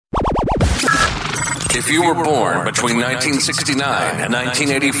If you were born between 1969 and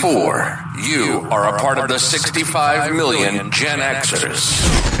 1984, you are a part of the 65 million Gen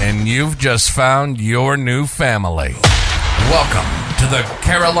Xers. And you've just found your new family. Welcome to the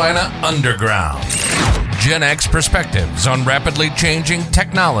Carolina Underground. Gen X perspectives on rapidly changing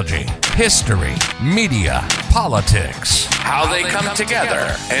technology, history, media, politics, how they come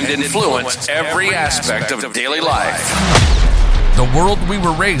together and influence every aspect of daily life. The world we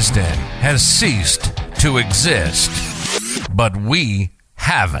were raised in has ceased to exist, but we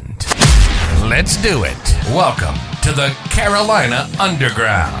haven't. Let's do it. Welcome to the Carolina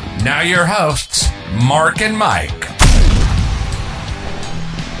Underground. Now your hosts, Mark and Mike.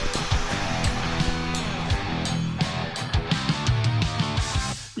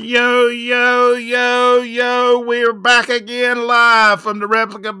 Yo, yo, yo, yo, we're back again live from the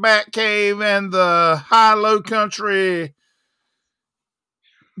replica Bat Cave and the high-low country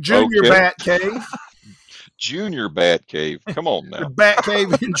junior Bat Cave. Junior Bat Cave. Come on now. The Bat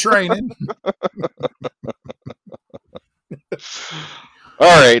Cave in training.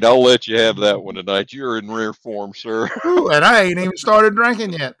 All right, I'll let you have that one tonight. You're in rare form, sir. Ooh, and I ain't even started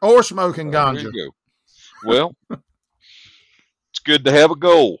drinking yet or smoking ganja. There you go. Well, it's good to have a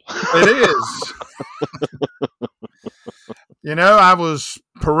goal. It is. You know, I was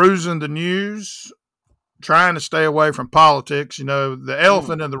perusing the news, trying to stay away from politics. You know, the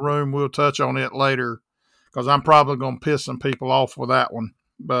elephant in the room, we'll touch on it later because I'm probably going to piss some people off with that one.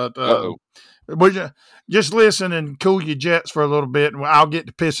 But just listen and cool your jets for a little bit, and I'll get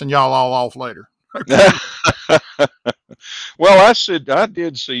to pissing y'all all off later. Okay. Well, I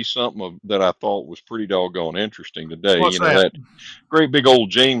did see something that I thought was pretty doggone interesting today. What's that? That great big old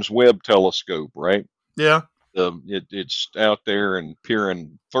James Webb telescope, right? Yeah. It's out there and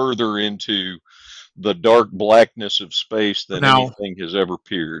peering further into the dark blackness of space than anything has ever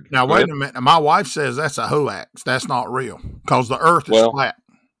peered. Now, wait a minute. My wife says that's a hoax. That's not real because the Earth is flat.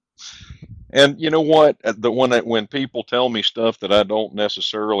 And you know what? When people tell me stuff that I don't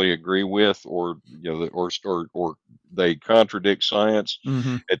necessarily agree with, or or they contradict science,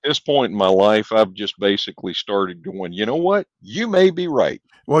 at this point in my life, I've just basically started going, you know what? You may be right.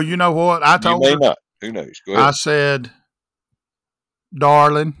 Well, you know what? I told her. You may not. Who knows? Go ahead. I said,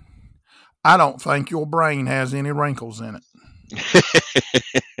 darling, I don't think your brain has any wrinkles in it.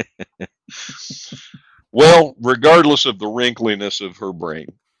 Well, regardless of the wrinkliness of her brain.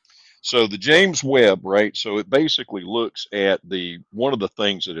 So the James Webb, right? So it basically looks at one of the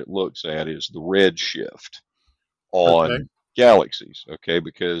things that it looks at is the red shift on galaxies, okay?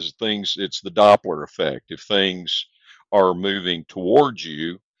 Because it's the Doppler effect. If things are moving towards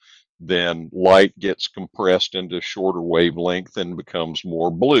you, then light gets compressed into shorter wavelength and becomes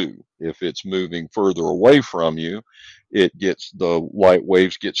more blue. If it's moving further away from you, the light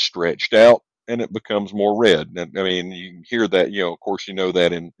waves get stretched out and it becomes more red. And I mean, you can hear that, of course, you know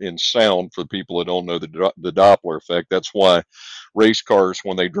that in sound for people that don't know the Doppler effect. That's why race cars,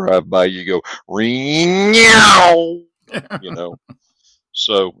 when they drive by, you go, ring,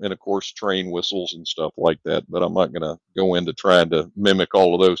 So, and of course, train whistles and stuff like that, but I'm not going to go into trying to mimic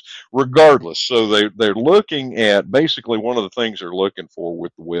all of those. Regardless, so they're looking at, basically one of the things they're looking for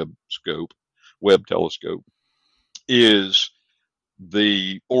with the Webb telescope, is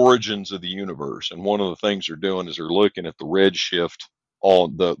the origins of the universe. And one of the things they're doing is they're looking at the red shift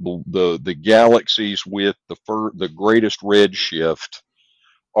on the galaxies with the greatest red shift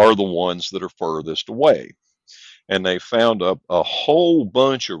are the ones that are furthest away. And they found a whole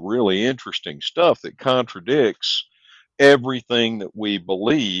bunch of really interesting stuff that contradicts everything that we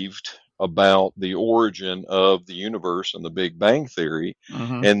believed about the origin of the universe and the Big Bang Theory.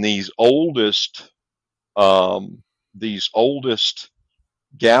 And these oldest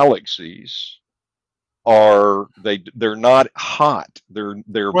galaxies they're not hot. They're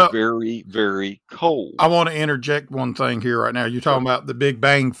very, very cold. I want to interject one thing here right now. You're talking about the Big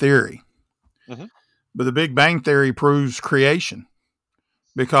Bang Theory. But the Big Bang Theory proves creation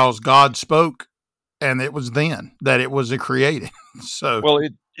because God spoke and it was then that it was created. So, well,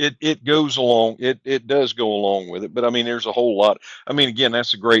 it goes along. It does go along with it. But I mean, there's a whole lot. I mean, again,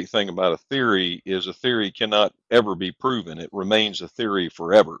 that's the great thing about a theory is a theory cannot ever be proven. It remains a theory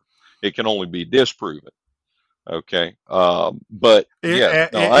forever. It can only be disproven. Okay. But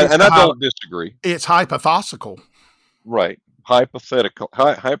I don't disagree. It's hypothetical. Right. Hypothetical.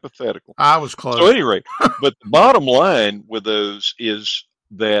 I was close. So at any rate, but the bottom line with those is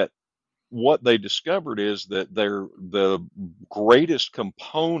that what they discovered is that the greatest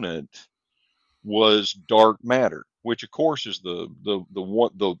component was dark matter, which of course is the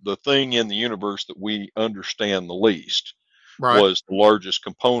thing in the universe that we understand the least. Right. was the largest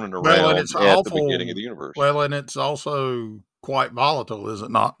component Well, and around it's at the awful. beginning of the universe. Well, and it's also quite volatile, is it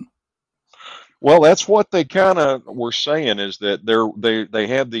not? Well, that's what they kind of were saying, is that they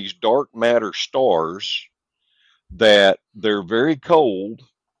have these dark matter stars that they're very cold,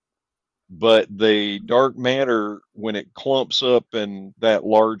 but the dark matter, when it clumps up in that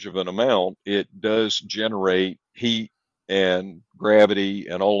large of an amount, it does generate heat and gravity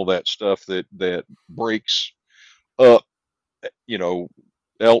and all of that stuff that breaks up, you know,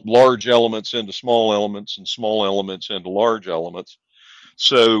 large elements into small elements and small elements into large elements.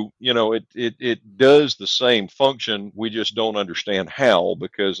 So, it does the same function. We just don't understand how,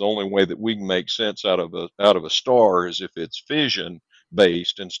 because the only way that we can make sense out of a star is if it's fission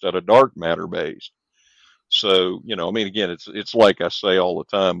based instead of dark matter based. So, I mean, again, it's like I say all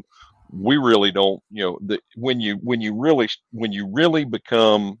the time, we really don't, when you really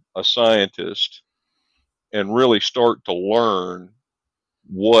become a scientist and really start to learn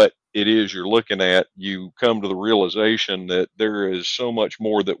what it is you're looking at, you come to the realization that there is so much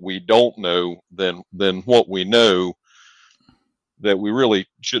more that we don't know than what we know, that we really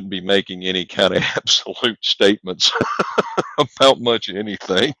shouldn't be making any kind of absolute statements about much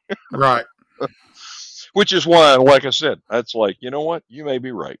anything. Right. Which is why, like I said, that's like, you know what? You may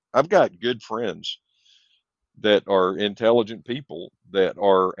be right. I've got good friends that are intelligent people that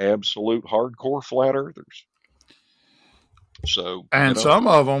are absolute hardcore flat earthers. So, And some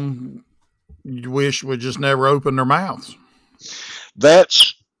of them you wish would just never open their mouths.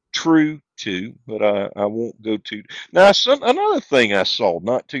 that's true too, but I won't go too. Now, another thing I saw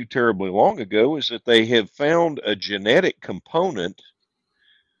not too terribly long ago is that they have found a genetic component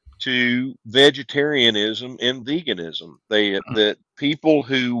to vegetarianism and veganism. That people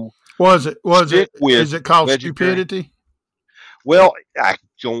who Was it stick with is it called vegetarian, stupidity? well, I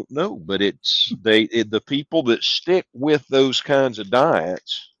don't know, but the people that stick with those kinds of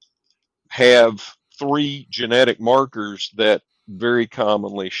diets have three genetic markers that very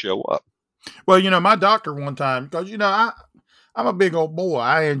commonly show up. Well, my doctor one time, because I'm a big old boy.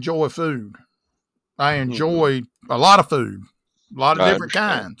 I enjoy food. I Hmm. enjoy a lot of food, a lot of I different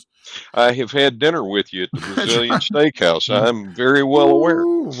understand. kinds. I have had dinner with you at the That's Brazilian right. steakhouse. I'm very well aware.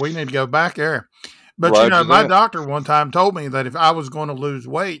 Ooh, we need to go back there. But Roger my that. doctor one time told me that if I was going to lose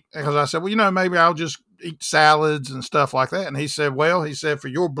weight, because I said, well, maybe I'll just eat salads and stuff like that. And he said, well, for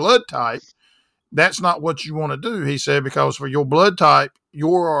your blood type, that's not what you want to do. He said, because for your blood type,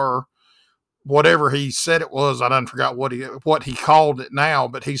 your whatever he said it was, I done forgot what he called it now,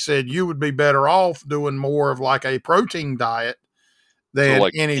 but he said you would be better off doing more of like a protein diet So than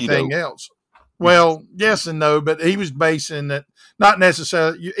like anything keto. else. Well, yes and no, but he was basing it not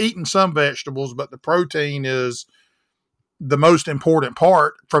necessarily you eating some vegetables, but the protein is the most important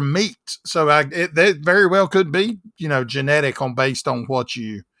part from meat. So that very well could be, genetic on based on what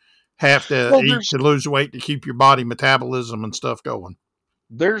you have to Well, eat to lose weight to keep your body metabolism and stuff going.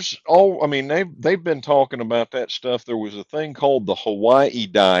 there's all, I mean, they've been talking about that stuff. There was a thing called the Hawaii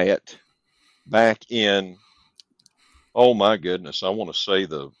diet back in, oh my goodness, I want to say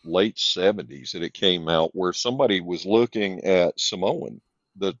the late 70s that it came out, where somebody was looking at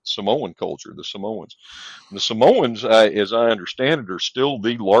the Samoan culture, the Samoans. The Samoans, as I understand it, are still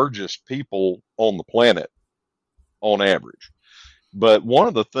the largest people on the planet on average. But one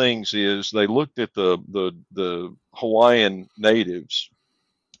of the things is they looked at the Hawaiian natives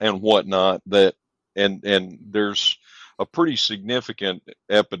and whatnot, and there's a pretty significant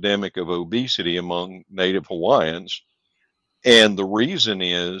epidemic of obesity among native Hawaiians, and the reason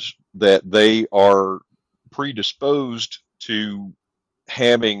is that they are predisposed to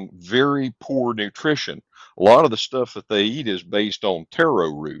having very poor nutrition. A lot of the stuff that they eat is based on taro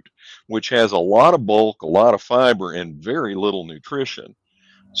root, which has a lot of bulk, a lot of fiber, and very little nutrition.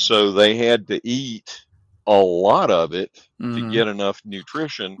 So they had to eat a lot of it to Mm-hmm. get enough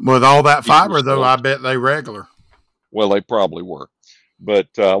nutrition With all to that keep fiber, though, I themselves. bet they regular. Well, they probably were, but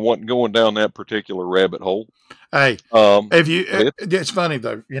I wasn't going down that particular rabbit hole. Hey, Um, if you, but it's funny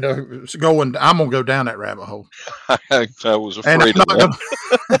though, it's going. I'm gonna go down that rabbit hole, I was and afraid I'm of not that.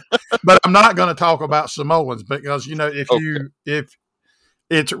 gonna. But I'm not gonna talk about Samoans because Okay. if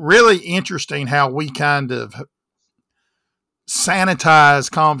it's really interesting how we kind of sanitize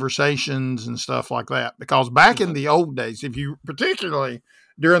conversations and stuff like that. Because back in Mhm, the old days, if you particularly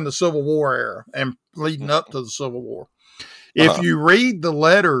during the Civil War era and leading up mhm. to the Civil War, if Uh-huh. you read the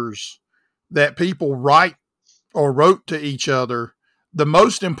letters that people wrote to each other, the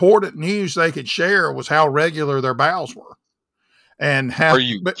most important news they could share was how regular their bowels were and Are how.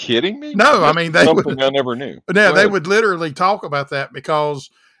 you But kidding me? no, I This mean is something I never knew. Go they ahead. would literally talk about that because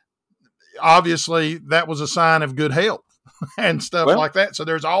obviously that was a sign of good health. and stuff Well, like that. So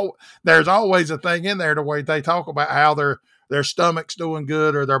there's always a thing in there to where they talk about how their stomach's doing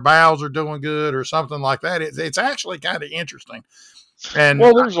good or their bowels are doing good or something like that. It's actually kind of interesting. And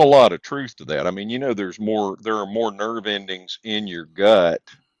well, there's a lot of truth to that. I mean, there are more nerve endings in your gut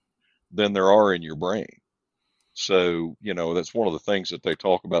than there are in your brain. So, that's one of the things that they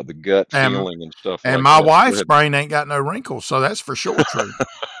talk about, the gut and feeling and stuff and like my that. Go wife's ahead. brain ain't got no wrinkles, so that's for sure true.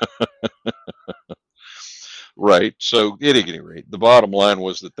 Right. So at any rate, the bottom line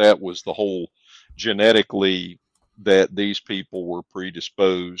was that was the whole genetically that these people were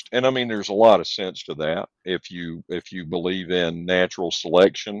predisposed. And I mean, there's a lot of sense to that if you believe in natural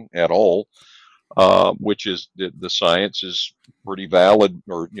selection at all, which is the science is pretty valid,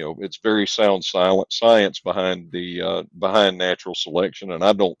 or it's very sound silent science behind the behind natural selection. And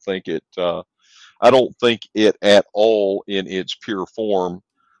I don't think it at all in its pure form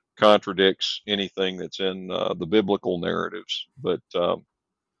contradicts anything that's in the biblical narratives. But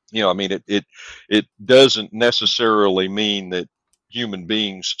I mean, it doesn't necessarily mean that human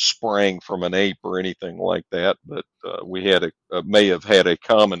beings sprang from an ape or anything like that. But we may have had a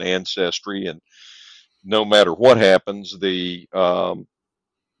common ancestry, and no matter what happens, the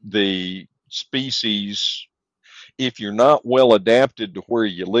species, if you're not well adapted to where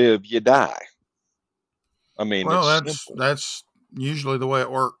you live, you die. I mean, Well, it's that's simple. that's usually the way it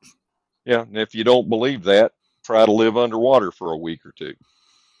works. Yeah, and if you don't believe that, try to live underwater for a week or two.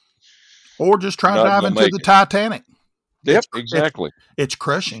 Or just You're try not diving going to into make the it. Titanic. Yep, It's exactly. it's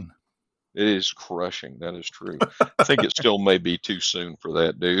crushing. It is crushing. That is true. I think it still may be too soon for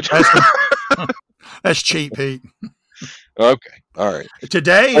that, dude. That's that's cheap heat. Okay, all right.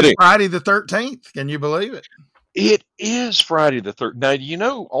 Today But is Friday the 13th. Can you believe it? it is Friday the 13th.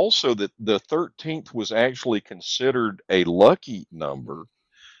 Now, also that the 13th was actually considered a lucky number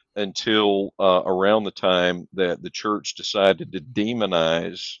until around the time that the church decided to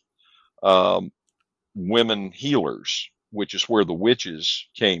demonize um, women healers, which is where the witches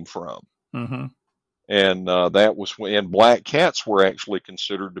came from. Mm-hmm. And and black cats were actually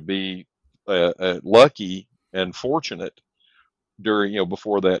considered to be lucky and fortunate during,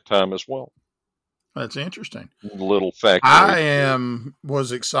 before that time as well. That's interesting. Little factoid I for you.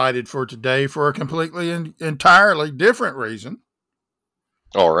 was excited for today for a completely and entirely different reason.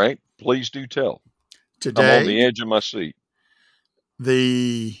 All right, please do tell. I'm on Today, the edge of my seat.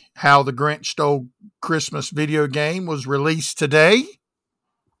 the How the Grinch Stole Christmas video game was released today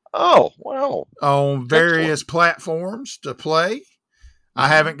Oh, wow. on Excellent. various platforms to play. I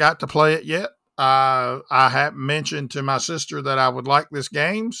Hmm. haven't got to play it yet. I have mentioned to my sister that I would like this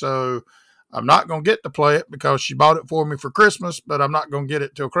game, so I'm not going to get to play it because she bought it for me for Christmas, but I'm not going to get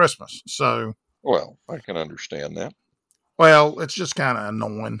it till Christmas. So, Well, I can understand that. well, it's just kind of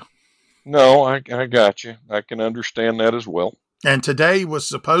annoying. No, I got you. I can understand that as well. And today was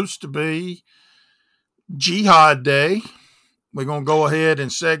supposed to be Jihad Day. We're going to go ahead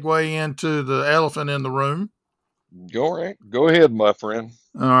and segue into the elephant in the room. Go right. Go ahead, my friend.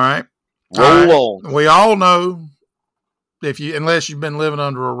 All right. All Roll right. on. We all know, unless you've been living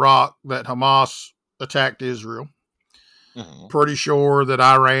under a rock, that Hamas attacked Israel. Hmm. Pretty sure that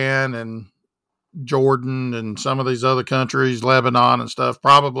Iran and Jordan and some of these other countries, Lebanon and stuff,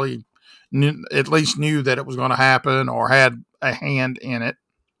 probably at least knew that it was going to happen or had a hand in it.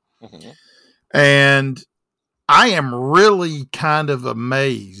 Hmm. And I am really kind of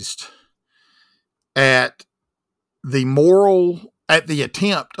amazed at the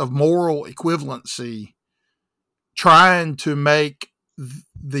attempt of moral equivalency trying to make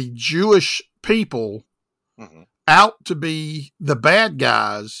the Jewish people Hmm. out to be the bad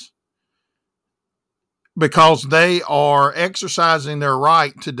guys because they are exercising their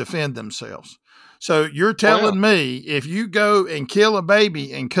right to defend themselves. So you're Oh, yeah. telling me if you go and kill a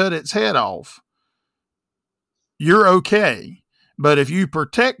baby and cut its head off, you're okay. But if you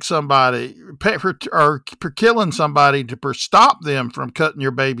protect somebody or killing somebody to stop them from cutting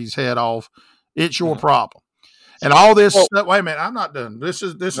your baby's head off, it's your Hmm. problem. And all this Well, stuff. Wait a minute, I'm not done. This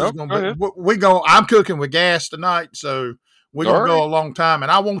is no, going go to ahead. be. We go. I'm cooking with gas tonight, so we're All going to go right. a long time.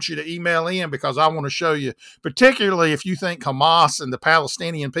 And I want you to email in because I want to show you, particularly if you think Hamas and the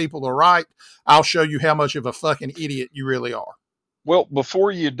Palestinian people are right. I'll show you how much of a fucking idiot you really are. Well,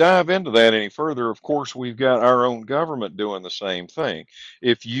 before you dive into that any further, of course, we've got our own government doing the same thing.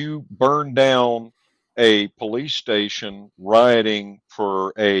 If you burn down a police station rioting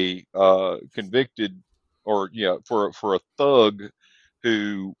for a convicted, or yeah, for a thug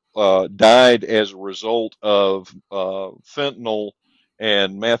who died as a result of fentanyl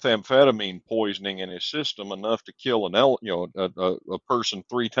and methamphetamine poisoning in his system, enough to kill a person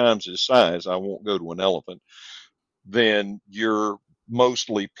three times his size. I won't go to an elephant. then you're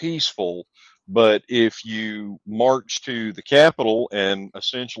mostly peaceful. But if you march to the Capitol and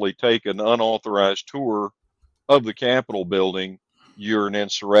essentially take an unauthorized tour of the Capitol building, you're an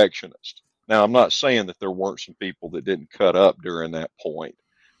insurrectionist. Now, I'm not saying that there weren't some people that didn't cut up during that point,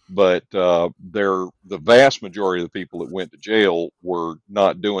 but the vast majority of the people that went to jail were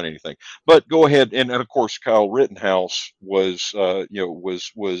not doing anything. But go ahead, and of course, Kyle Rittenhouse was,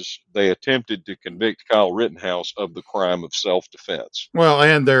 was they attempted to convict Kyle Rittenhouse of the crime of self-defense. Well,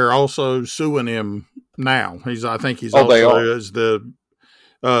 and they're also suing him now. I think he's Oh, they also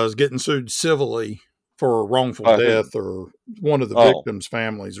are. is getting sued civilly for wrongful By who? death or one of the Oh, victims'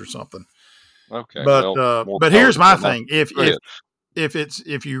 families or something. okay. But Well, more but power here's to my them. thing: Go ahead.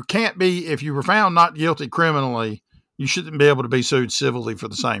 if you were found not guilty criminally, you shouldn't be able to be sued civilly for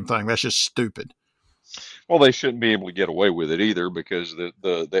the same thing. That's just stupid. Well, they shouldn't be able to get away with it either because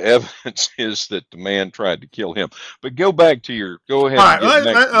the evidence is that the man tried to kill him. But go back to go ahead All and right,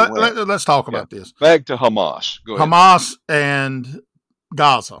 get back to your rant. let's talk Yeah. about this. Back to Hamas. Go ahead. Hamas and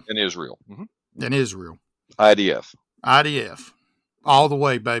Gaza And Israel. and Israel. IDF. IDF. All the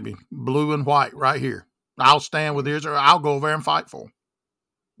way, baby. Blue and white right here. I'll stand with Israel. I'll go over there and fight for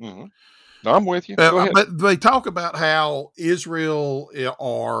them. No, I'm with you. Go ahead. But they talk about how Israel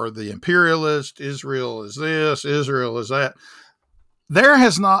are the imperialist. Israel is this. Israel is that. There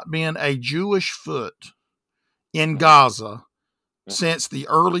has not been a Jewish foot in Gaza since the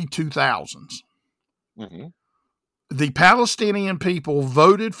early 2000s. The Palestinian people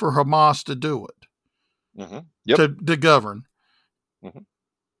voted for Hamas to do it, to govern.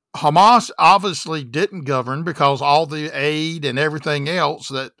 Hamas obviously didn't govern because all the aid and everything else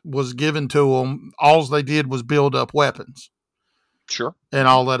that was given to them, all they did was build up weapons. Sure. And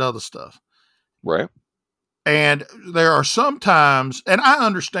all that other stuff. Right. And there are sometimes, and I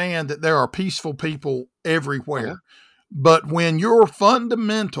understand that there are peaceful people everywhere, but when your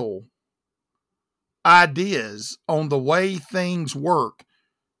fundamental ideas on the way things work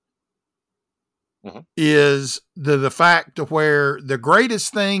is the fact to where the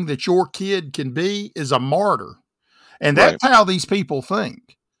greatest thing that your kid can be is a martyr. And that's how these people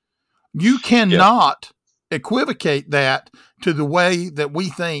think. You cannot equivocate that to the way that we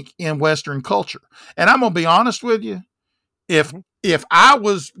think in Western culture. And I'm going to be honest with you. If I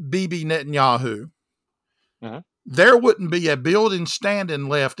was Bibi Netanyahu, there wouldn't be a building standing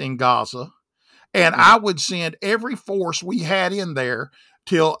left in Gaza. And I would send every force we had in there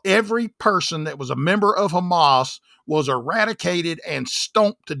till every person that was a member of Hamas was eradicated and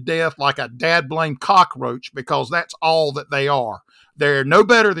stomped to death like a dad-blamed cockroach, because that's all that they are. They're no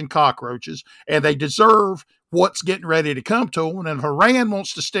better than cockroaches, and they deserve what's getting ready to come to them. And if Iran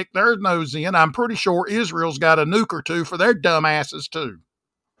wants to stick their nose in, I'm pretty sure Israel's got a nuke or two for their dumbasses too.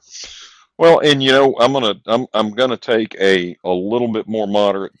 Well, and I'm gonna take a little bit more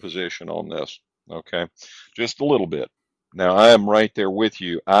moderate position on this. Okay, just a little bit. Now, I am right there with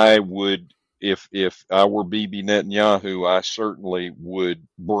you. I would, if I were Bibi Netanyahu, I certainly would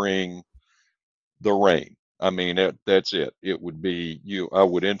bring the rain. I mean, that's it. It would be I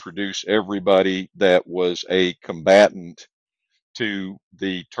would introduce everybody that was a combatant to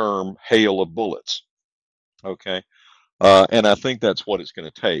the term hail of bullets. Okay. And I think that's what it's going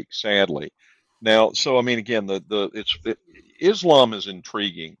to take, sadly. Now, so I mean, again, Islam is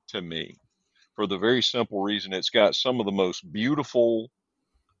intriguing to me for the very simple reason it's got some of the most beautiful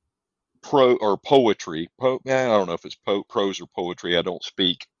poetry. I don't know if it's prose or poetry. I don't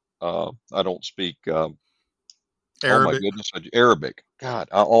speak. Arabic. Oh my goodness, Arabic. God,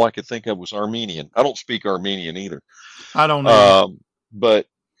 all I could think of was Armenian. I don't speak Armenian either. I don't know.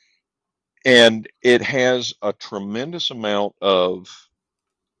 And it has a tremendous amount of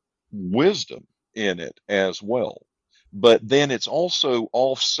wisdom in it as well. But then it's also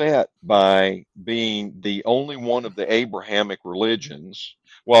offset by being the only one of the Abrahamic religions.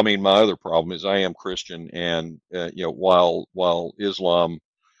 Well, I mean, my other problem is I am Christian, and while Islam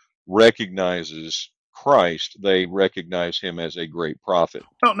recognizes Christ, they recognize him as a great prophet.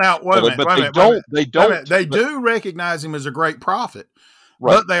 Well, now, They do recognize him as a great prophet,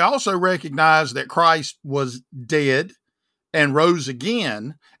 but they also recognize that Christ was dead and rose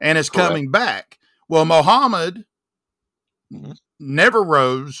again and is coming back. Well, Muhammad never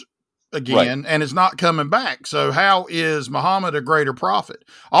rose again and is not coming back. So how is Muhammad a greater prophet?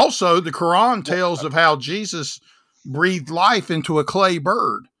 Also, the Quran tells of how Jesus breathed life into a clay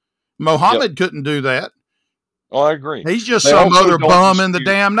bird. Muhammad couldn't do that. Oh, I agree. He's just some other bum in the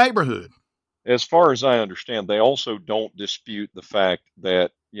damn neighborhood. As far as I understand, they also don't dispute the fact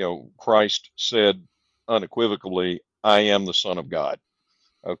that, Christ said unequivocally, I am the Son of God.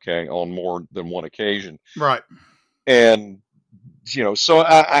 Okay, on more than one occasion. Right. And so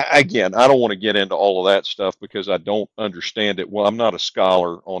again, I don't want to get into all of that stuff because I don't understand it. Well, I'm not a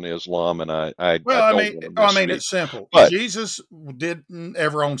scholar on Islam, and I Well, don't want to misspeak. it's simple. But Jesus didn't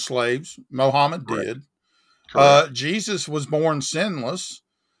ever own slaves. Muhammad correct, did. correct. Jesus was born sinless.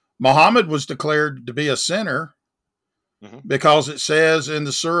 Muhammad was declared to be a sinner Hmm. because it says in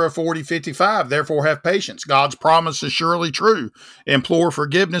the Surah 40:55, therefore have patience. God's promise is surely true. Implore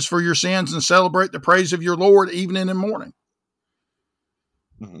forgiveness for your sins and celebrate the praise of your Lord evening and morning.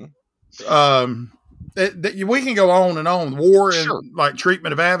 Hmm. We can go on and on. War and Sure, like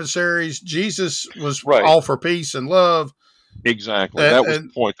treatment of adversaries. Jesus was right. all for peace and love. Exactly. That was the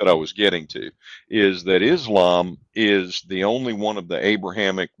And point that I was getting to, is that Islam is the only one of the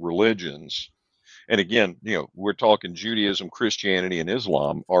Abrahamic religions. And again, we're talking Judaism, Christianity, and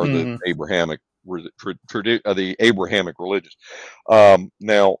Islam are the mhm. the Abrahamic religions.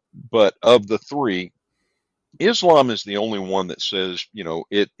 Now, but of the three, Islam is the only one that says,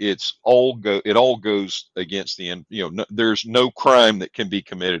 it all goes against no, there's no crime that can be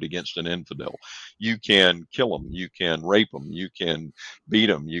committed against an infidel. You can kill them, you can rape them, you can beat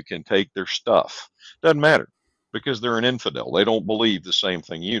them, you can take their stuff. Doesn't matter because they're an infidel. They don't believe the same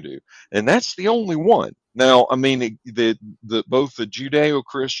thing you do, and that's the only one. Now, I mean, the both the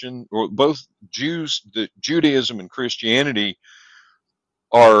Judeo-Christian or both the Judaism and Christianity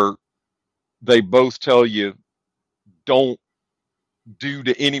are they both tell you don't do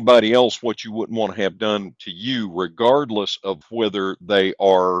to anybody else what you wouldn't want to have done to you, regardless of whether they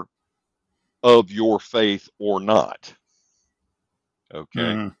are of your faith or not. Okay.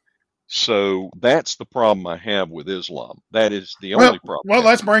 Mhm. So that's the problem I have with Islam. That is the only problem I Well, have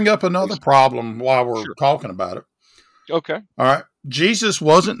let's bring up another because, problem while we're sure. talking about it. Okay. All right. Jesus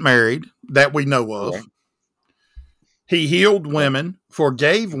wasn't married that we know of. Correct. He healed Right. women,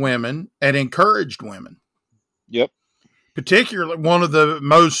 forgave women, and encouraged women. Yep. Particularly, one of the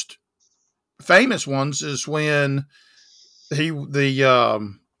most famous ones is when the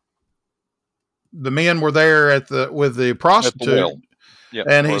men were there with the At the prostitute, well. Yep.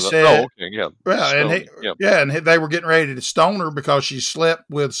 and he Or the, said, oh, okay. Yeah. The well, stoning. Yep. and they were getting ready to stone her because she slept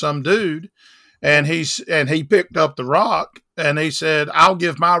with some dude, and he picked up the rock and he said, "I'll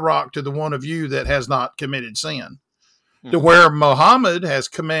give my rock to the one of you that has not committed sin." To Mm-hmm. where Muhammad has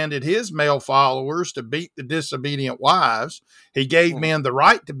commanded his male followers to beat the disobedient wives. He gave Mm-hmm. men the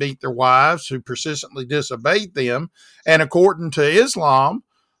right to beat their wives who persistently disobeyed them. And according to Islam,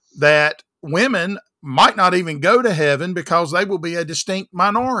 that women might not even go to heaven because they will be a distinct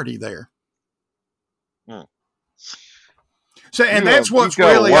minority there. Mm. So, and that's You've what's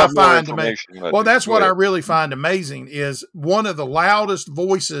got a really I lot more find amazing. information than I Well, do. that's Go what I ahead. really find amazing is one of the loudest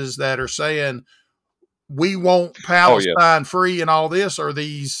voices that are saying, we want Oh, yeah. Palestine free and all this are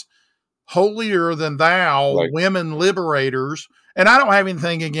these holier than thou Right. women liberators. And I don't have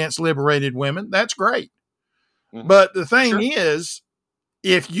anything against liberated women. That's great. Mm-hmm. But the thing Sure. is,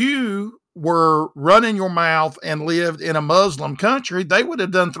 if you were running your mouth and lived in a Muslim country, they would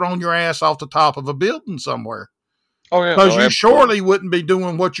have done thrown your ass off the top of a building somewhere. Oh, yeah. Because No, you absolutely. surely wouldn't be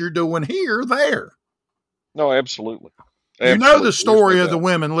doing what you're doing here, there. No, absolutely. You know the Absolutely. There's no story of the doubt.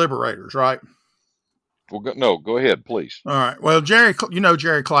 women liberators, right? Well, go ahead, please. All right. Well, Jerry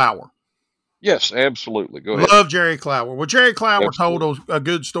Clower. Yes, absolutely. Go ahead. Love Jerry Clower. Well, Jerry Clower told Absolutely. a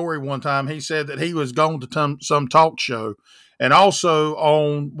good story one time. He said that he was going to some talk show, and also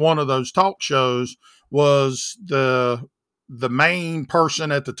on one of those talk shows was the main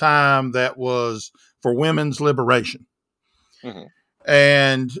person at the time that was for women's liberation, Hmm.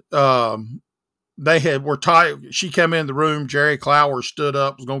 and were tired. She came in the room. Jerry Clower stood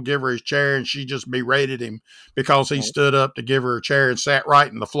up, was going to give her his chair, and she just berated him because he stood up to give her a chair and sat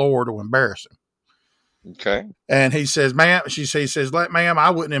right in the floor to embarrass him. Okay. And he says, "Ma'am," he says, "Ma'am, I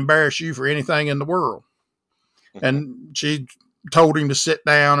wouldn't embarrass you for anything in the world." Hmm. And she told him to sit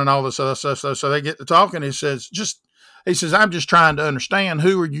down and all this other stuff. So they get to talking. He says, "I'm just trying to understand,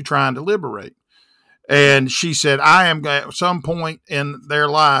 who are you trying to liberate?" And she said, "I am at some point in their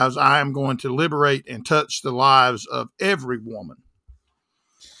lives, I am going to liberate and touch the lives of every woman."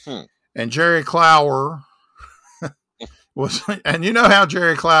 Hmm. And Jerry Clower was, and you know how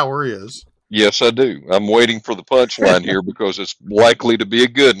Jerry Clower is. Yes, I do. I'm waiting for the punchline here because it's likely to be a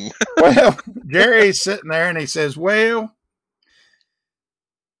good one. Well, Jerry's sitting there and he says, "Let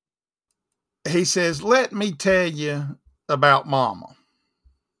me tell you about Mama."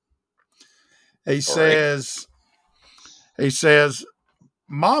 He All right. says,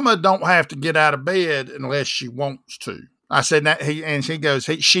 "Mama don't have to get out of bed unless she wants to." I said, and she goes,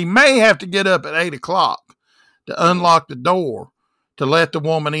 "She may have to get up at 8:00 to Hmm. unlock the door to let the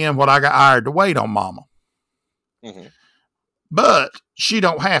woman in what I got hired to wait on Mama." Mm-hmm. But she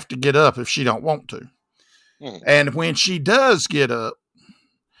don't have to get up if she don't want to. Mm-hmm. And when she does get up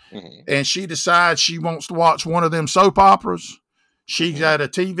Mm-hmm. and she decides she wants to watch one of them soap operas, she's got a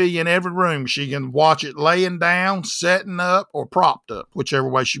TV in every room. She can watch it laying down, setting up, or propped up, whichever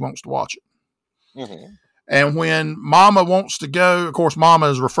way she wants to watch it. Mm-hmm. And when mama wants to go, of course, mama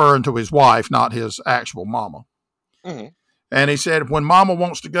is referring to his wife, not his actual mama. Mm-hmm. And he said, when mama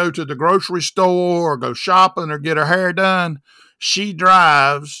wants to go to the grocery store or go shopping or get her hair done, she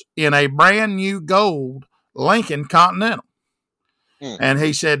drives in a brand new gold Lincoln Continental. Mm-hmm. And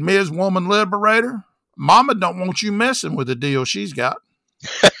he said, Ms. Woman Liberator, mama don't want you messing with the deal she's got.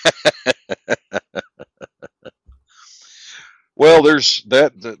 Well, there's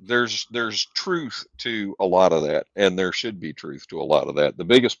truth to a lot of that, and there should be truth to a lot of that.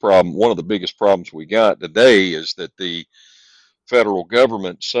 One of the biggest problems we got today is that the federal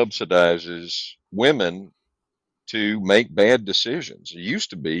government subsidizes women to make bad decisions. It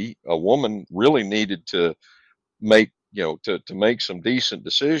used to be a woman really needed to make, to make some decent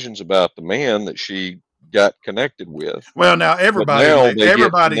decisions about the man that she got connected with. Well, now But now they get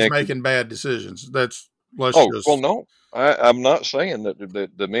everybody's connected. making bad decisions. Let's Oh, well, just. no, I'm not saying that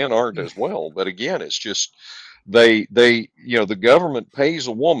the men aren't as well, but again, it's just the government pays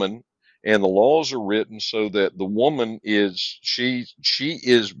a woman, and the laws are written so that the woman she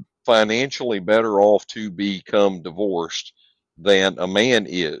is financially better off to become divorced than a man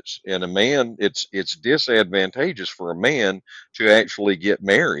is. And a man, it's disadvantageous for a man to actually get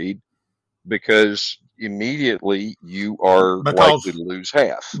married because immediately you are likely Because to lose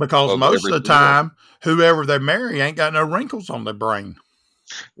half because of most of the everything else. time, whoever they marry ain't got no wrinkles on their brain.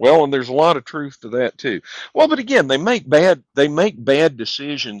 Well, and there's a lot of truth to that too. Well, but again, they make bad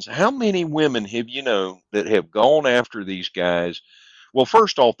decisions. How many women have you known that have gone after these guys? Well,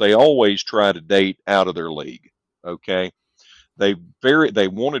 first off, they always try to date out of their league. Okay. They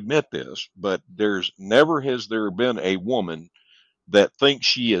won't admit this, but there's never has there been a woman that thinks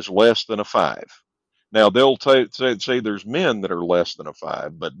she is less than a 5. Now they'll say there's men that are less than a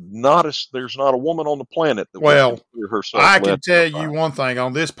 5, but there's not a woman on the planet that would Well, consider herself I less can tell than a you one thing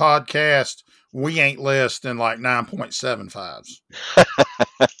on this podcast, we ain't less than like 9.75s.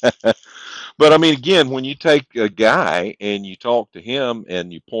 5. But I mean, again, when you take a guy and you talk to him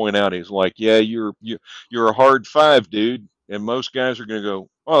and you point out, he's like, "Yeah, you're a hard 5, dude," and most guys are going to go,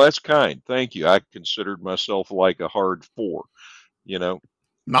 "Oh, that's kind, thank you. I considered myself like a hard 4." You know,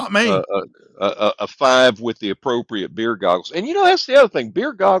 Not me. a, a 5 with the appropriate beer goggles. And that's the other thing.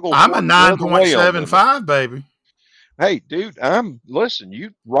 Beer goggles I'm a work the other way on women. 9.75, baby. Hey, dude, listen,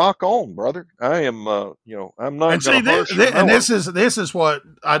 you rock on, brother. I am, I'm not And see, going to harsh your mellow. this is what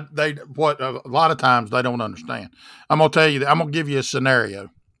what a lot of times they don't understand. I'm gonna tell you. I'm gonna give you a scenario.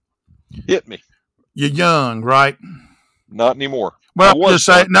 Hit me. You're young, right? Not anymore. Well, I'm just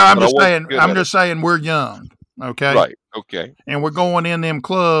saying. No, I'm it. just saying we're young. Okay. Right. Okay. And we're going in them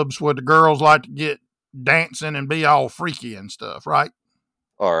clubs where the girls like to get dancing and be all freaky and stuff, right?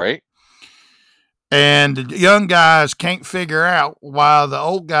 All right. And the young guys can't figure out why the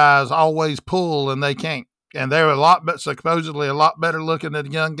old guys always pull and they can't. And they're supposedly a lot better looking than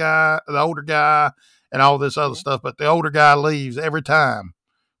the older guy, and all this other stuff. But the older guy leaves every time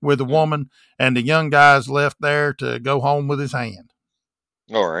with the woman, and the young guy's left there to go home with his hand.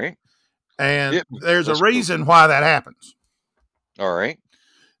 All right. And there's a reason why that happens. All right.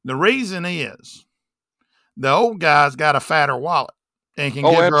 The reason is the old guy's got a fatter wallet and can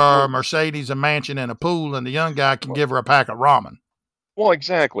give her a Mercedes, a mansion, and a pool, and the young guy can give her a pack of ramen. Well,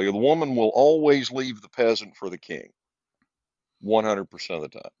 exactly. The woman will always leave the peasant for the king. 100% of the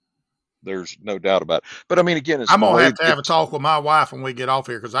time. There's no doubt about it. But I mean, again, I'm going to have a talk with my wife when we get off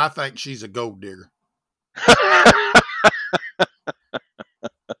here because I think she's a gold digger.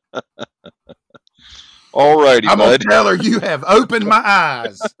 All righty, I'm going to tell her you have opened my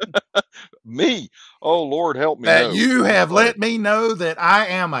eyes. Me? Oh, Lord, help me. That you have let me know that I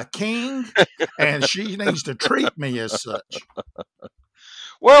am a king and she needs to treat me as such.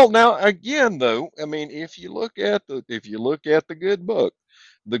 Well, now, again, though, I mean, if you look at the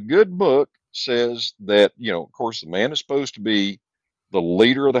good book says that, of course, the man is supposed to be the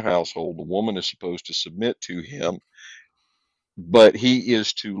leader of the household. The woman is supposed to submit to him. But he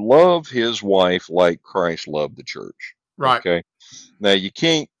is to love his wife like Christ loved the church. Right. Okay. Now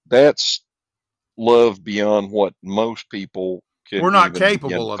that's love beyond what most people can. We're not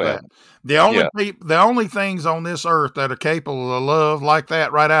capable of that. The only things on this earth that are capable of love like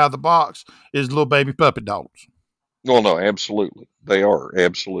that right out of the box is little baby puppy dogs. Well, no, absolutely. They are.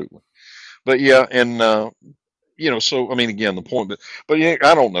 Absolutely. But yeah. And, so, I mean, again, the point, but yeah,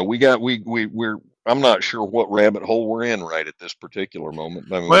 I don't know. We're I'm not sure what rabbit hole we're in right at this particular moment.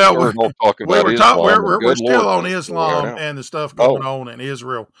 I mean, we Well, started off talking we about were talking. Islam, and We're good still Lord on knows where we are Islam now. and the stuff going Oh, on in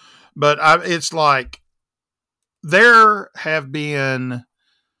Israel, but it's like there have been.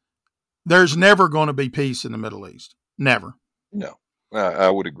 There's never going to be peace in the Middle East. Never. no, I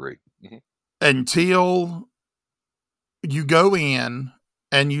would agree. Mm-hmm. Until you go in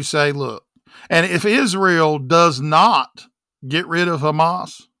and you say, look, and if Israel does not get rid of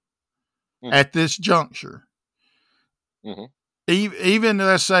Hamas Mm-hmm. at this juncture, Mm-hmm. even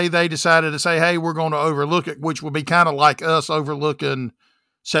let's say they decided to say, hey, we're going to overlook it, which would be kind of like us overlooking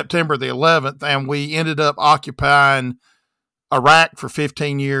September the 11th, and we ended up occupying Iraq for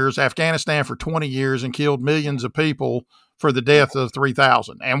 15 years, Afghanistan for 20 years, and killed millions of people for the death of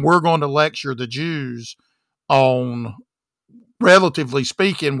 3,000. And we're going to lecture the Jews on, relatively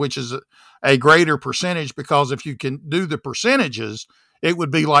speaking, which is a greater percentage, because if you can do the percentages, it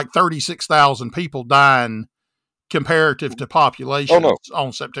would be like 36,000 people dying comparative to Oh populations no,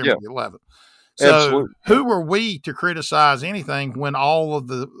 on September yeah, the 11th. So absolutely. Yeah. who are we to criticize anything when all of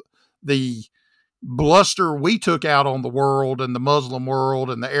the bluster we took out on the world and the Muslim world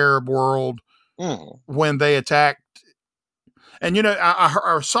and the Arab world Mm-hmm. when they attacked? And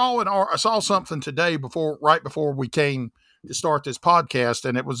I saw something today right before we came to start this podcast,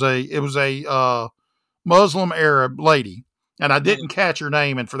 and it was a Muslim Arab lady, and I didn't catch her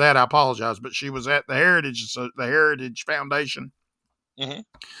name, and for that I apologize. But she was at the Heritage Foundation, Mm-hmm.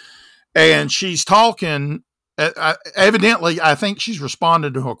 and she's talking. Evidently, I think she's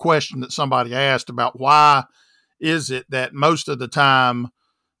responded to a question that somebody asked about why is it that most of the time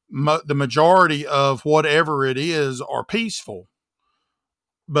the majority of whatever it is are peaceful,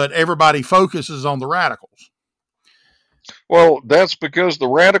 but everybody focuses on the radicals. Well, that's because the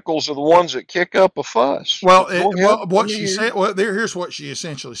radicals are the ones that kick up a fuss. Well, Go ahead. Let what me she hear you. said, here's what she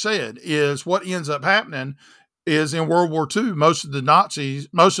essentially said is what ends up happening is in World War II, most of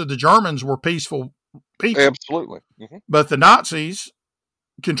the Germans were peaceful people, Absolutely. Mm-hmm. but the Nazis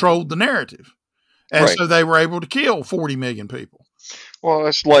controlled the narrative. And Right. so they were able to kill 40 million people. Well,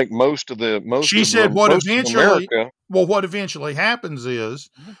 that's like most She said of America. what eventually happens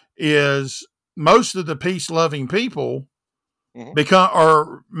is most of the peace loving people Mm-hmm.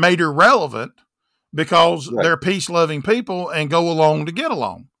 are made irrelevant because Right. they're peace loving people and go along to get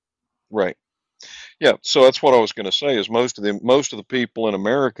along. Right. Yeah. So that's what I was going to say is most of the people in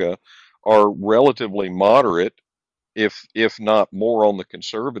America are relatively moderate, if not more on the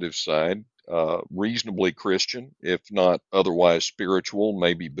conservative side, reasonably Christian, if not otherwise spiritual,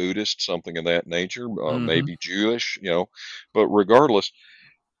 maybe Buddhist, something of that nature, Mm-hmm. maybe Jewish, but regardless,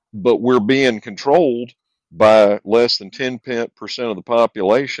 but we're being controlled by less than 10% of the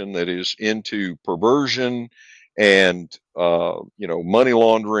population that is into perversion and, money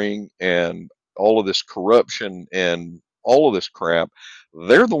laundering and all of this corruption and all of this crap.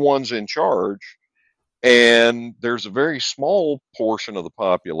 They're the ones in charge, and there's a very small portion of the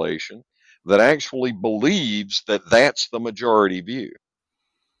population that actually believes that that's the majority view.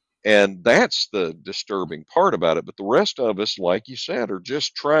 And that's the disturbing part about it. But the rest of us, like you said, are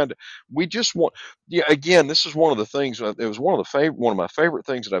just we just want, yeah, again, this is one of the things, it was one of my favorite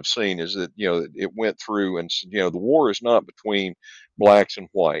things that I've seen is that, it went through and, the war is not between blacks and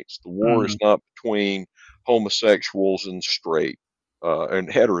whites. The war Mm-hmm. is not between homosexuals and straight, and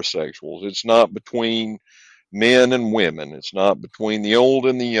heterosexuals. It's not between men and women. It's not between the old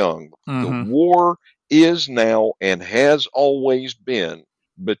and the young. The Mm-hmm. war is now and has always been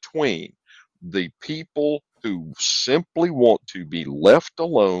between the people who simply want to be left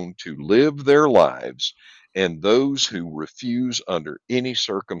alone to live their lives and those who refuse under any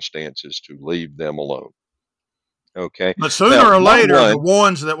circumstances to leave them alone. Okay. But sooner Now, or bottom later, the line,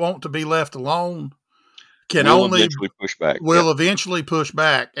 ones that want to be left alone we'll eventually push back. Yeah. will eventually push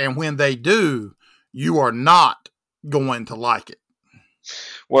back. And when they do, you are not going to like it.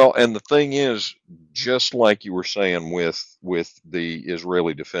 Well, and the thing is, just like you were saying with the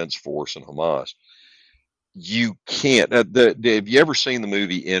Israeli Defense Force and Hamas, you can't. Have you ever seen the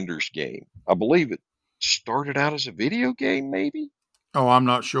movie Ender's Game? I believe it started out as a video game, maybe. Oh, I'm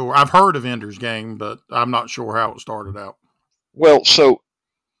not sure. I've heard of Ender's Game, but I'm not sure how it started out. Well, so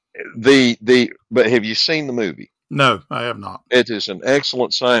but have you seen the movie? No, I have not. It is an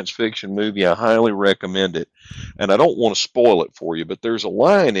excellent science fiction movie. I highly recommend it. And I don't want to spoil it for you, but there's a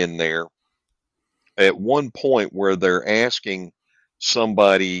line in there at one point where they're asking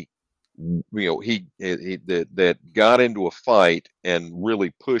somebody, that got into a fight and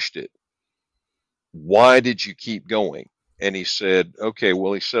really pushed it. Why did you keep going? And he said, okay,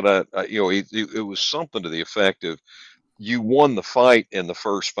 well, he said, it was something to the effect of, you won the fight in the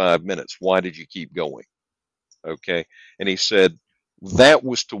first 5 minutes. Why did you keep going? Okay. And he said that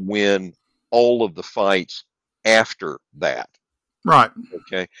was to win all of the fights after that. Right.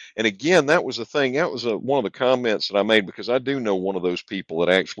 Okay. And again, that was the thing. That was one of the comments that I made, because I do know one of those people that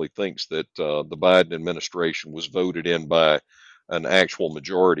actually thinks that the Biden administration was voted in by an actual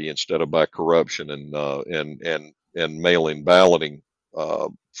majority instead of by corruption and mail-in balloting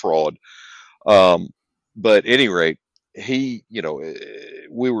fraud. But at any rate, he,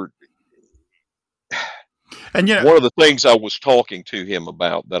 we were. And One of the things I was talking to him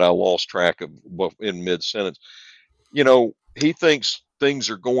about that I lost track of in mid sentence, he thinks things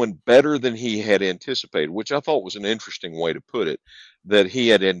are going better than he had anticipated, which I thought was an interesting way to put it, that he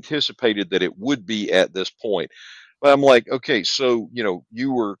had anticipated that it would be at this point. But I'm like, okay, so,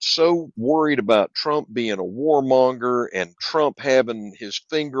 you were so worried about Trump being a warmonger and Trump having his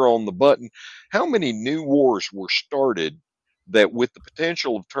finger on the button. How many new wars were started that, with the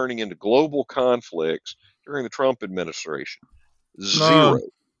potential of turning into global conflicts during the Trump administration? Zero.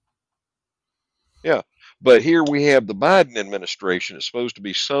 Yeah. But here we have the Biden administration. It's supposed to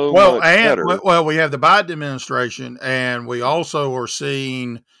be so much better. Well, we have the Biden administration, and we also are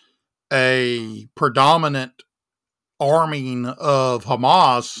seeing a predominant arming of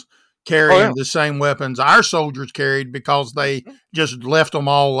Hamas carrying the same weapons our soldiers carried, because they just left them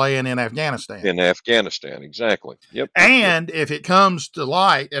all laying in Afghanistan. In Afghanistan, exactly. Yep. And if it comes to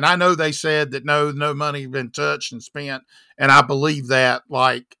light, and I know they said that no money been touched and spent, and I believe that.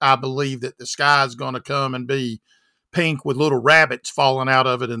 I believe that the sky's going to come and be pink with little rabbits falling out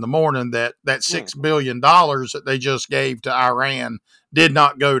of it in the morning. That $6 billion that they just gave to Iran did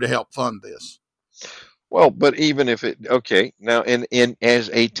not go to help fund this. Well, but even if now, in as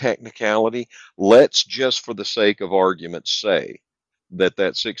a technicality, let's just, for the sake of argument, say that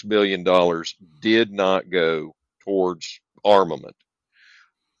 $6 billion did not go towards armament.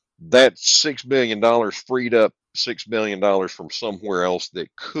 That $6 billion freed up $6 billion from somewhere else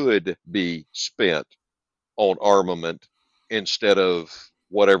that could be spent on armament instead of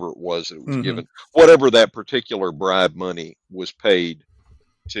whatever it was that it was given, whatever that particular bribe money was paid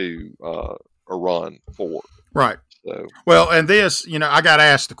to Iran for. Right. So, well, and this, I got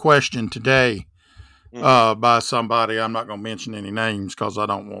asked the question today by somebody. I'm not going to mention any names because I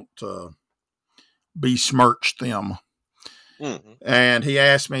don't want to besmirch them. And he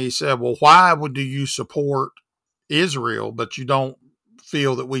asked me, he said, well, why do you support Israel, but you don't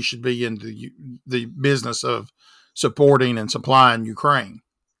feel that we should be in the business of supporting and supplying Ukraine?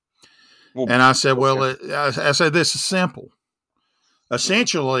 And I said, I said, this is simple.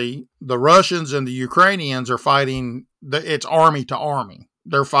 Essentially, the Russians and the Ukrainians are fighting. It's army to army.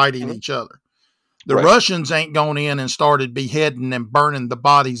 They're fighting each other. The Russians ain't gone in and started beheading and burning the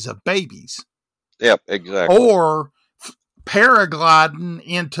bodies of babies. Yep, exactly. Or paragliding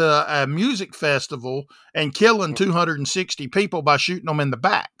into a music festival and killing 260 people by shooting them in the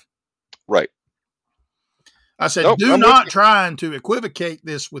back. Right. I said, do not try to equivocate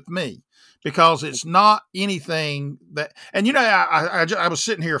this with me, because it's not anything that, and I was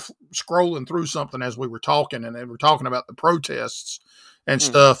sitting here scrolling through something as we were talking, and they were talking about the protests and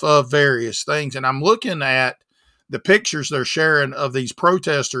stuff of various things. And I'm looking at the pictures they're sharing of these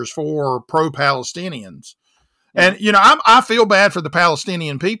protesters for pro-Palestinians. And, I feel bad for the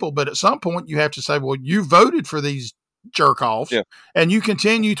Palestinian people, but at some point you have to say, well, you voted for these jerk-offs and you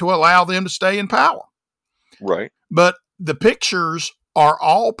continue to allow them to stay in power. Right. But the pictures are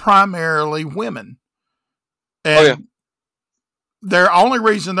all primarily women. And their only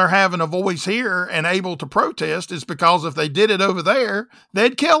reason they're having a voice here and able to protest is because if they did it over there,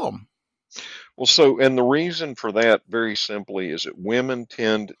 they'd kill them. Well, and the reason for that, very simply, is that women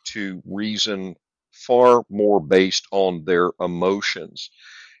tend to reason far more based on their emotions.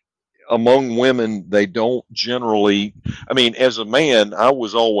 Among women, they don't generally, as a man, I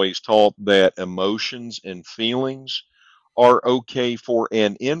was always taught that emotions and feelings are okay for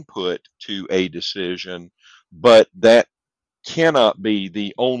an input to a decision, but that cannot be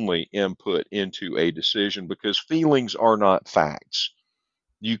the only input into a decision, because feelings are not facts.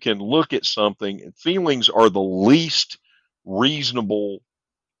 You can look at something, and feelings are the least reasonable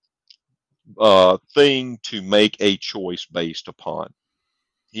thing to make a choice based upon.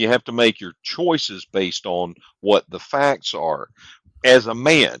 You have to make your choices based on what the facts are, as a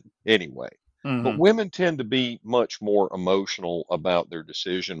man anyway. But women tend to be much more emotional about their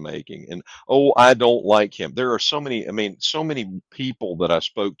decision making. And, I don't like him. There are so many people that I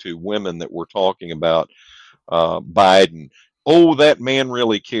spoke to, women that were talking about Biden. Oh, that man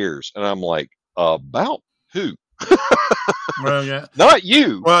really cares. And I'm like, about who? Well, yeah. Not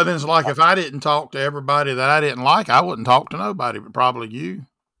you. Well, then it's like if I didn't talk to everybody that I didn't like, I wouldn't talk to nobody, but probably you.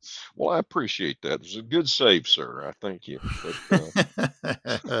 Well, I appreciate that. It was a good save, sir. I thank you.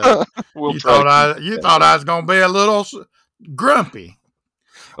 But we'll you try to thought keep I it you that thought I way. was going to be a little grumpy.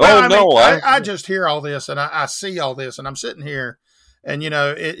 Well, Oh I mean, no, I just hear all this and I see all this, and I'm sitting here, and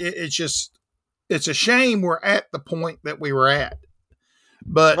it's just it's a shame we're at the point that we were at.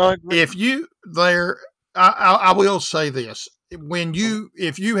 But I agree. if you there, I will say this: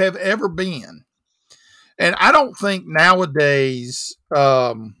 if you have ever been, and I don't think nowadays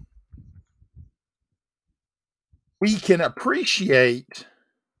we can appreciate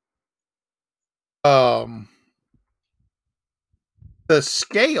um, the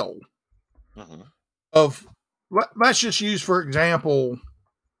scale Mm-hmm. of. Let's just use, for example,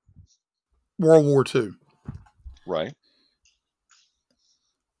 World War II. Right.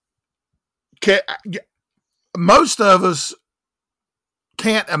 Most of us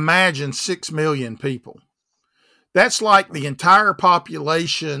can't imagine 6 million people. That's like the entire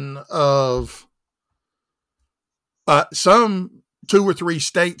population of some 2 or 3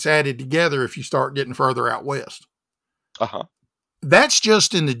 states added together if you start getting further out west. Uh-huh. That's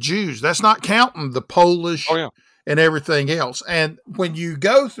just in the Jews. That's not counting the Polish Oh yeah. and everything else. And when you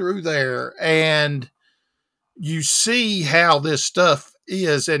go through there and you see how this stuff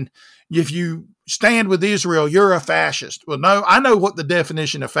is, and if you stand with Israel, you're a fascist. Well, no, I know what the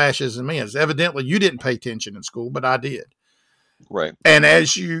definition of fascism is. Evidently, you didn't pay attention in school, but I did. Right. And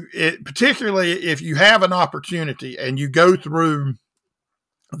particularly if you have an opportunity and you go through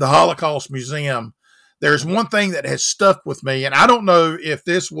the Holocaust Museum, there's one thing that has stuck with me, and I don't know if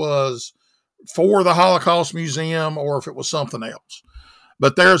this was for the Holocaust Museum or if it was something else,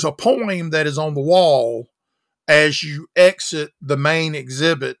 but there's a poem that is on the wall as you exit the main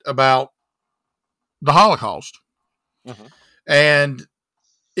exhibit about the Holocaust. Mm-hmm. And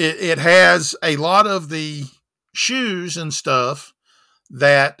it has a lot of the shoes and stuff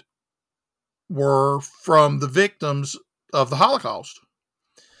that were from the victims of the Holocaust.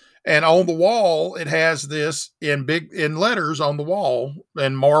 And on the wall, it has this in letters on the wall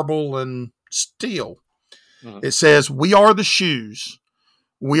in marble and steel. Mm-hmm. It says, "We are the shoes.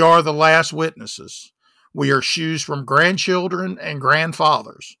 We are the last witnesses. We are shoes from grandchildren and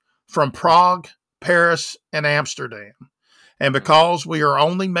grandfathers, from Prague, Paris, and Amsterdam. And because we are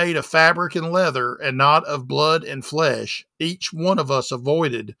only made of fabric and leather and not of blood and flesh, each one of us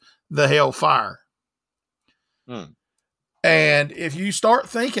avoided the hell fire." Mm. And if you start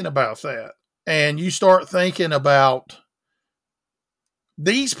thinking about that, and you start thinking about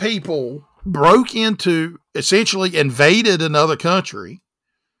these people broke into, essentially invaded another country,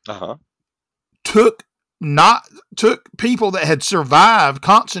 Uh-huh. took people that had survived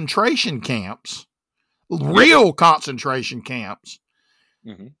concentration camps, real concentration camps,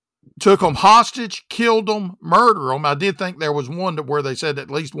 Mm-hmm. took them hostage, killed them, murdered them. I did think there was one where they said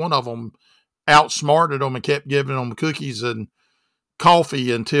at least one of them outsmarted them and kept giving them cookies and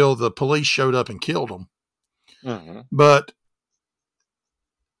coffee until the police showed up and killed them. Mm-hmm. But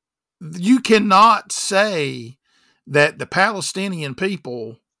you cannot say that the Palestinian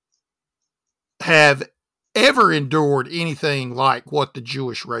people have ever endured anything like what the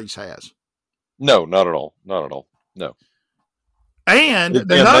Jewish race has. No, not at all. Not at all. No. And And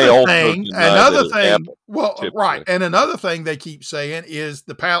they also deny that it happened, well, typically. right. And another thing they keep saying is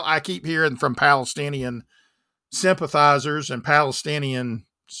I keep hearing from Palestinian sympathizers and Palestinian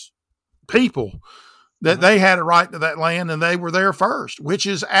people that they had a right to that land and they were there first, which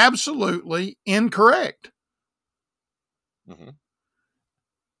is absolutely incorrect. Mm-hmm.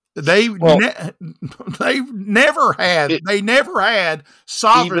 They never had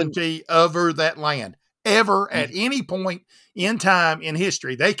sovereignty over that land ever at any point in time in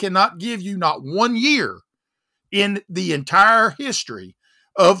history. They cannot give you not 1 year in the entire history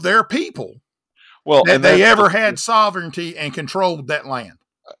of their people that they ever had sovereignty and controlled that land.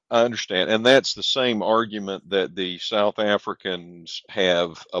 I understand. And that's the same argument that the South Africans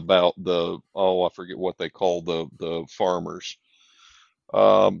have about I forget what they call the farmers.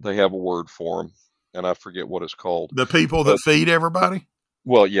 They have a word for them, and I forget what it's called. The people that feed everybody?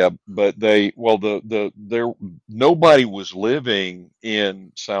 Well, yeah, but nobody was living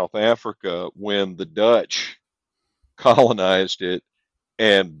in South Africa when the Dutch colonized it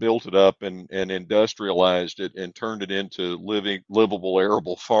and built it up and industrialized it and turned it into livable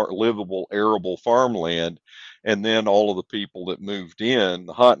arable farmland. And then all of the people that moved in,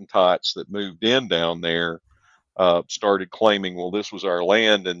 the Hottentots that moved in down there, started claiming, well, this was our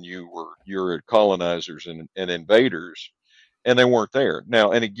land and you're colonizers and invaders, and they weren't there.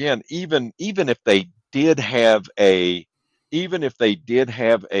 Now, and again, even if they did have a, even if they did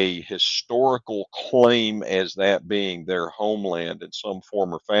have a historical claim as that being their homeland in some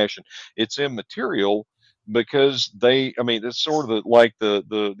form or fashion, it's immaterial because I mean, it's sort of like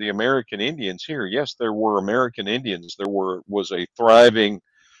the American Indians here. Yes, there were American Indians. Was a thriving,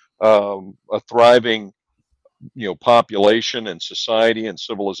 population and society and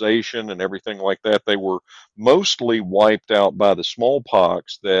civilization and everything like that. They were mostly wiped out by the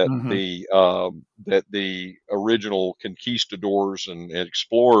smallpox Mm-hmm. that the original conquistadors and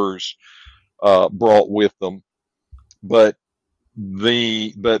explorers brought with them. But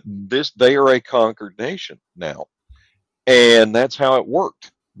they are a conquered nation now, and that's how it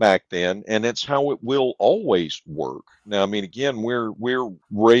worked back then, and it's how it will always work. Now, I mean, again, we're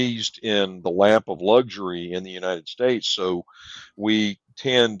raised in the lap of luxury in the United States, so we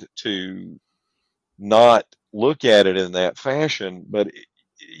tend to not look at it in that fashion. But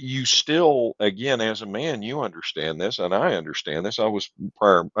you still, again, as a man, you understand this, and I understand this. I was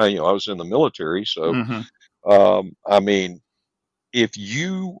I was in the military, so Mm-hmm. I mean, if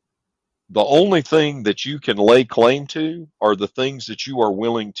you the only thing that you can lay claim to are the things that you are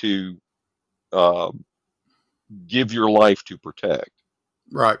willing to uh, give your life to protect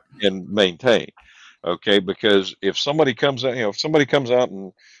Right. and maintain. Okay, because if somebody comes out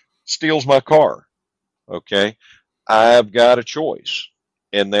and steals my car, okay, I've got a choice,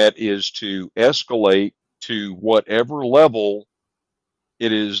 and that is to escalate to whatever level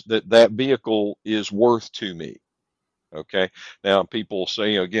it is that vehicle is worth to me. Okay. Now people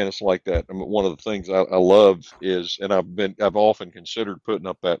say, again, it's like that. I mean, one of the things I love is, and I've often considered putting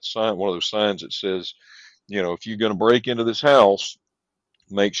up that sign, one of those signs that says, if you're going to break into this house,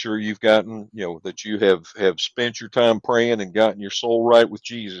 make sure you've gotten, that you have spent your time praying and gotten your soul right with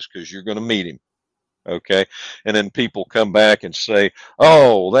Jesus, because you're going to meet him. Okay. And then people come back and say,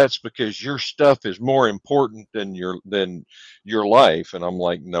 oh, that's because your stuff is more important than your life. And I'm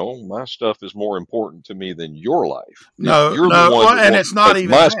like, no, my stuff is more important to me than your life. No, You're the no, one well, that and wants it's to not take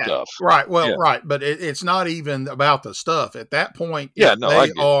even my that. stuff. Right. Well, Yeah. right, but it's not even about the stuff at that point. Yeah. If No, I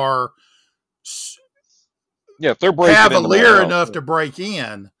they get it. are Yeah. If they're breaking into my cavalier house. enough to break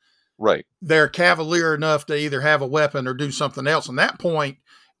in, Right. they're cavalier enough to either have a weapon or do something else. And that point,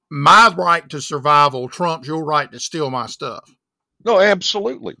 my right to survival trumps your right to steal my stuff. No,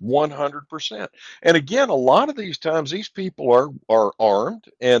 absolutely, 100%. And again, a lot of these times, these people are armed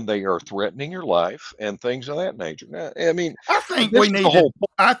and they are threatening your life and things of that nature. Now, I mean, this is the whole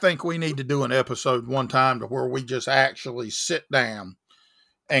point. I think we need to do an episode one time to where we just actually sit down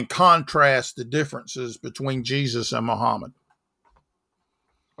and contrast the differences between Jesus and Muhammad.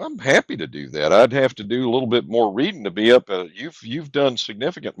 I'm happy to do that. I'd have to do a little bit more reading to be up. You've done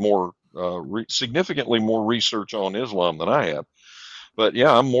significantly more research on Islam than I have. But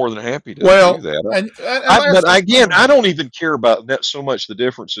yeah, I'm more than happy to do Well, that. and But that's the again, thing. I don't even care about that so much, the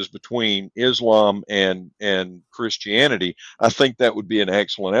differences between Islam and Christianity. I think that would be an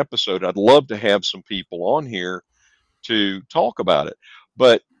excellent episode. I'd love to have some people on here to talk about it.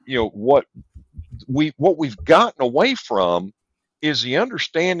 But what we've gotten away from is the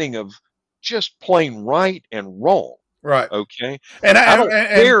understanding of just plain right and wrong. Right. Okay. And I don't and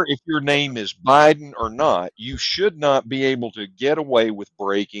care if your name is Biden or not. You should not be able to get away with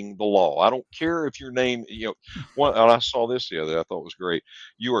breaking the law. I don't care if your name, and I saw this the other day, I thought was great.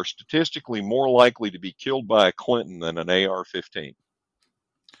 You are statistically more likely to be killed by a Clinton than an AR-15.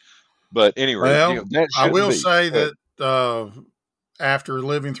 But anyway, well, that I shouldn't will be. say that after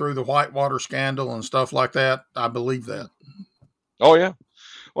living through the Whitewater scandal and stuff like that, I believe that. Oh yeah.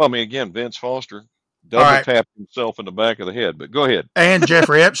 Well, I mean, again, Vince Foster All double right. tapped himself in the back of the head. But go ahead. And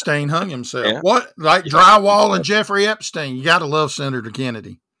Jeffrey Epstein hung himself. Yeah. What? Like Yeah. Drywall and Jeffrey Epstein. You got to love Senator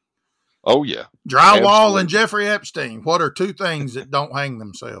Kennedy. Oh yeah. Drywall Absolutely. and Jeffrey Epstein. What are two things that don't hang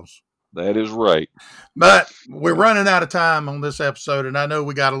themselves? That is right. But we're running out of time on this episode, and I know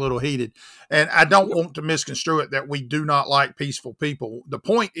we got a little heated. And I don't want to misconstrue it that we do not like peaceful people. The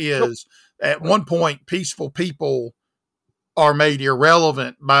point is, at one point, peaceful people are made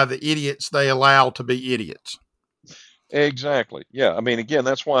irrelevant by the idiots they allow to be idiots. Exactly. Yeah. I mean, again,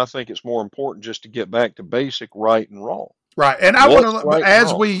 that's why I think it's more important just to get back to basic right and wrong. Right. And I want to, Right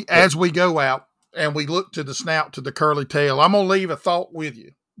as we go out and we look to the snout, to the curly tail, I'm going to leave a thought with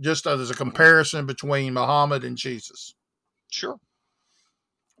you, just as a comparison between Muhammad and Jesus. Sure.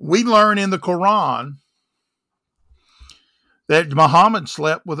 We learn in the Quran that Muhammad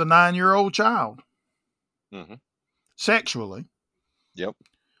slept with a 9-year-old child sexually. Yep.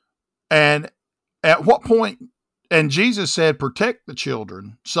 And at what point, and Jesus said, protect the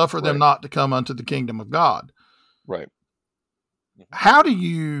children, suffer them not to come unto the kingdom of God. Right. How do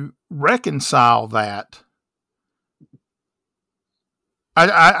you reconcile that?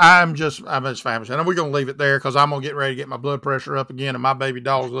 I'm just famished. And we're going to leave it there because I'm going to get ready to get my blood pressure up again. And my baby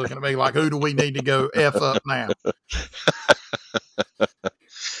dog's looking at me like, who do we need to go F up now?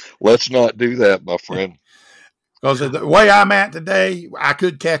 Let's not do that, my friend. Because the way I'm at today, I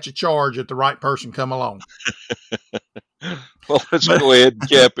could catch a charge if the right person come along. Well, let's go ahead and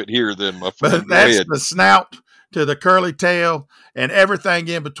cap it here then, my friend. But that's the snout to the curly tail and everything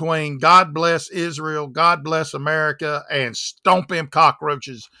in between. God bless Israel. God bless America. And stomp them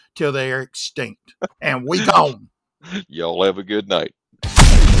cockroaches till they are extinct. And we gone. Y'all have a good night.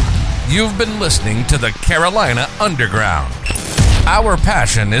 You've been listening to the Carolina Underground. Our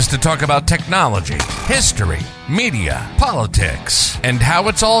passion is to talk about technology, history, media, politics, and how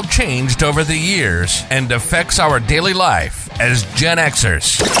it's all changed over the years and affects our daily life as Gen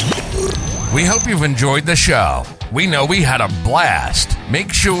Xers. We hope you've enjoyed the show. We know we had a blast.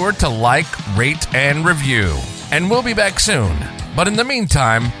 Make sure to like, rate, and review. And we'll be back soon. But in the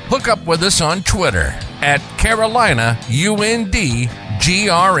meantime, hook up with us on Twitter at Carolina UNDGRND.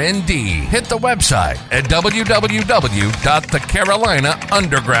 Hit the website at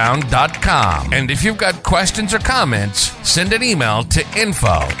www.thecarolinaunderground.com. And if you've got questions or comments, send an email to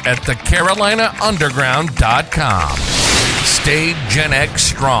info@thecarolinaunderground.com. Stay Gen X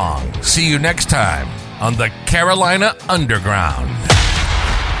strong. See you next time on the Carolina Underground.